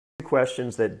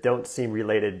Questions that don't seem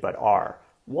related but are.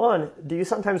 1, do you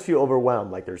sometimes feel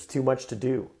overwhelmed, like there's too much to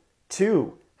do?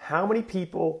 2, how many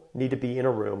people need to be in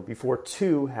a room before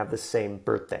 2 have the same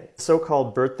birthday? The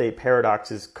so-called birthday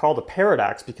paradox is called a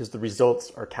paradox because the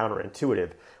results are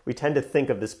counterintuitive. We tend to think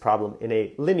of this problem in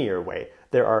a linear way.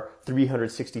 There are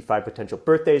 365 potential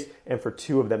birthdays, and for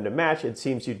 2 of them to match, it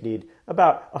seems you'd need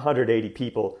about 180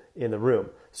 people in the room.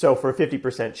 So for a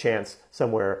 50% chance,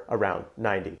 somewhere around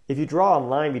 90. If you draw a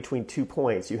line between 2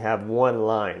 points, you have 1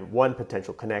 line, 1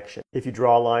 potential connection. If you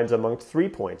draw lines among 3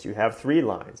 points, you have 3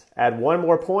 lines. Add 1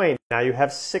 more point, now you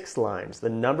have 6 lines. The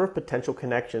number of potential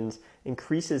connections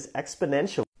increases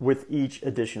exponentially with each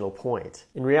additional point.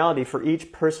 In reality, for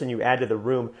each person you add to the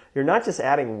room, you're not just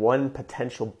adding 1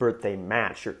 potential birthday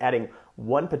match, you're adding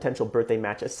 1 potential birthday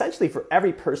match essentially for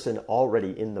every person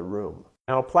already in the room.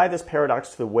 Now apply this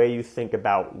paradox to the way you think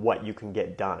about what you can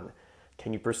get done.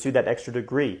 Can you pursue that extra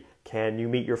degree? Can you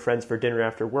meet your friends for dinner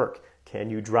after work? Can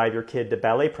you drive your kid to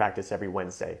ballet practice every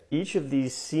Wednesday? Each of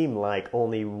these seem like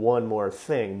only one more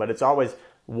thing, but it's always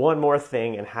one more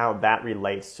thing and how that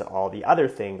relates to all the other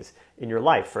things in your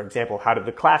life. For example, how do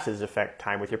the classes affect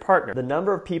time with your partner? The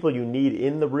number of people you need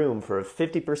in the room for a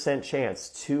 50% chance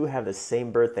to have the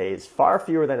same birthday is far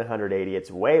fewer than 180.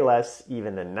 It's way less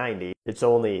even than 90. It's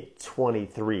only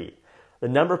 23. The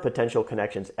number of potential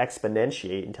connections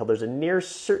exponentiate until there's a near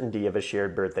certainty of a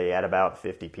shared birthday at about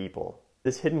 50 people.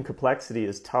 This hidden complexity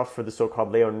is tough for the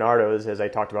so-called Leonardos, as I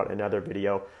talked about in another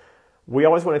video. We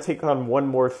always want to take on one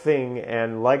more thing,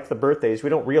 and like the birthdays, we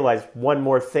don't realize one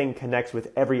more thing connects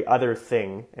with every other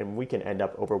thing, and we can end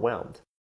up overwhelmed.